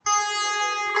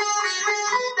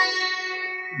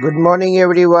Good morning,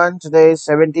 everyone. Today is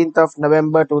 17th of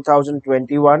November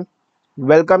 2021.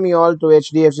 Welcome you all to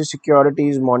HDFC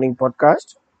Securities Morning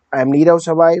Podcast. I am Nirav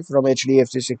Savai from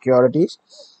HDFC Securities.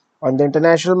 On the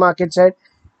international market side,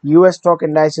 US stock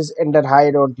indices ended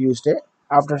higher on Tuesday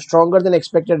after a stronger than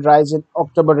expected rise in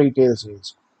October retail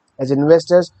sales. As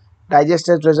investors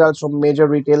digested results from major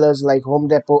retailers like Home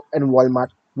Depot and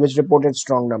Walmart, which reported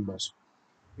strong numbers.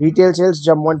 Retail sales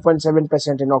jumped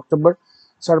 1.7% in October,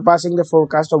 surpassing the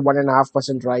forecast of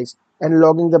 1.5% rise and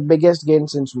logging the biggest gain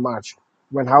since March,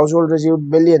 when households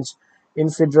received billions in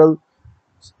federal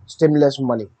stimulus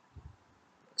money.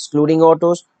 Excluding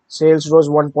autos, sales rose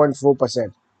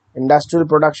 1.4%. Industrial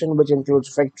production, which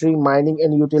includes factory, mining,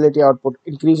 and utility output,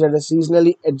 increased at a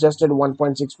seasonally adjusted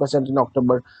 1.6% in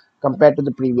October compared to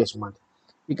the previous month.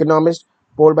 Economists,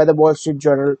 polled by the Wall Street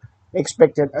Journal,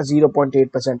 expected a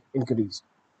 0.8% increase.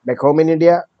 Back home in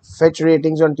India, Fitch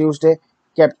ratings on Tuesday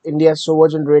kept India's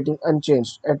sovereign rating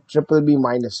unchanged at triple B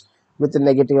minus with a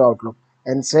negative outlook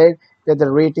and said that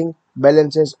the rating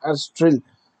balances are still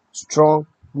strong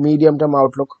medium-term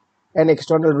outlook and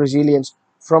external resilience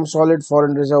from solid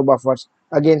foreign reserve buffers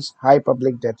against high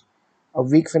public debt, a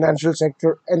weak financial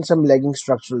sector, and some lagging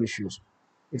structural issues.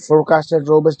 It forecasted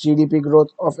robust GDP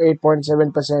growth of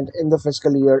 8.7% in the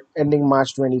fiscal year ending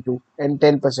March 22 and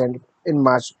 10% in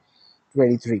March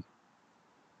 23.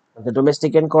 On the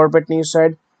domestic and corporate news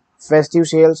side, festive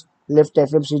sales lift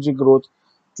FMCG growth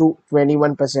to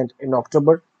 21% in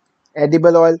October.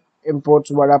 Edible oil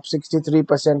imports were up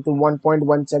 63% to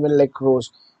 1.17 lakh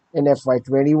crores in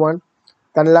FY21.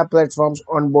 Tanla Platforms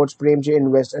onboards Premji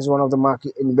Invest as one of the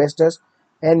marquee investors,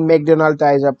 and McDonald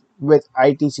ties up with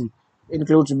ITC,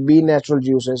 includes B Natural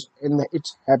Juices in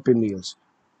its Happy Meals.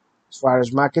 As far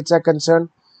as markets are concerned,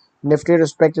 Nifty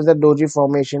respected the doji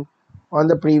formation on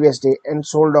the previous day and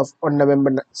sold off on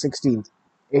November 16th.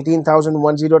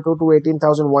 18,102 to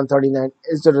 18,139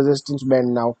 is the resistance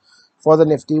band now for the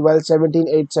Nifty, while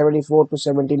 17,874 to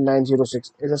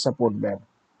 17,906 is a support band.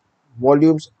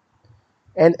 Volumes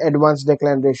and advanced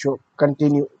decline ratio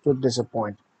continue to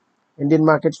disappoint. Indian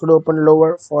markets could open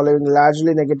lower following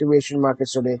largely negative Asian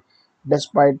markets today,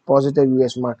 despite positive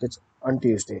US markets on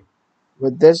Tuesday.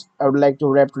 With this, I would like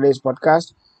to wrap today's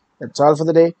podcast. That's all for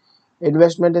the day.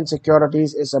 Investment in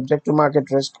securities is subject to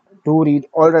market risk. Do read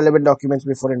all relevant documents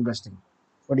before investing.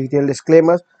 For detailed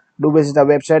disclaimers, do visit our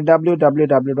website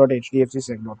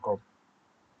www.hdfcsec.com.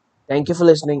 Thank you for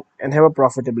listening and have a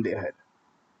profitable day ahead.